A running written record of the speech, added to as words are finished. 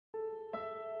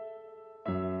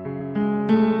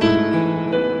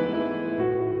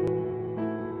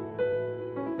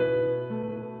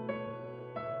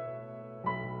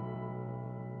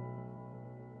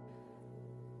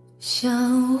想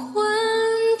问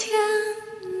天，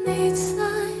你在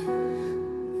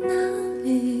哪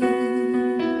里？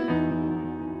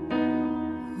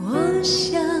我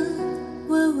想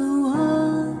问问我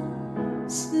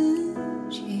自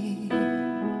己。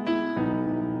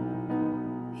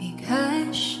一开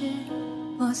始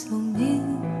我聪明，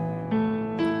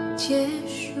结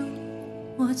束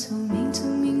我聪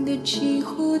明的几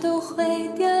乎都毁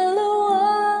掉了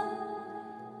我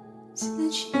自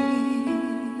己。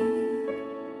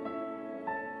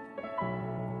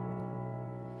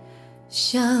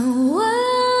想问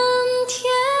天，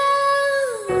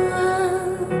问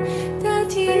大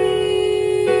地，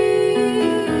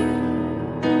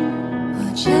或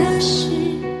者是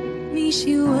迷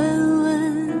信问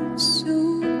问宿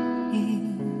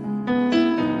命，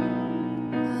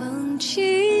放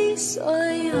弃所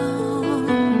有，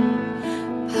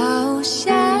抛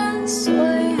下所有，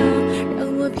让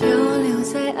我漂流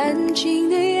在安静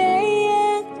的夜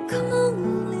空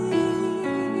里。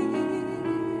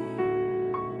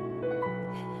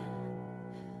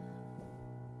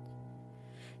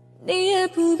你也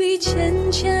不必坚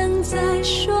强再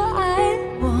说爱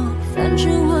我，反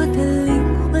正我的灵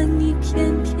魂一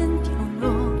片片掉落，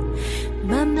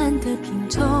慢慢的拼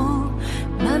凑，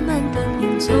慢慢的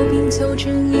拼凑，拼凑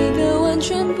成一个完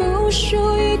全不属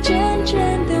于真正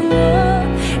的我。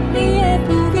你也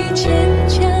不必坚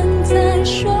强再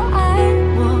说爱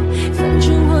我，反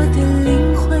正我的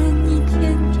灵魂一片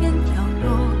片掉落，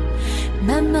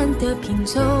慢慢的拼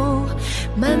凑，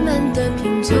慢慢的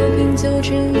拼凑，拼凑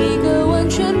成一个完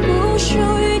全不属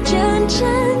于真正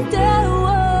的我。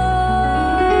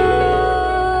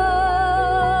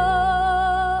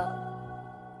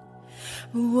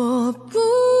我不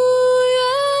愿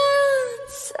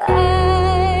再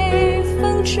放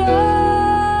纵，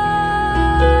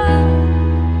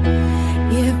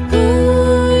也不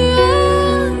愿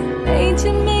每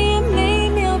天每夜每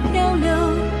秒漂流，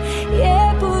也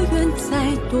不愿再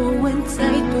多问再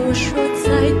多说再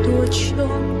多求。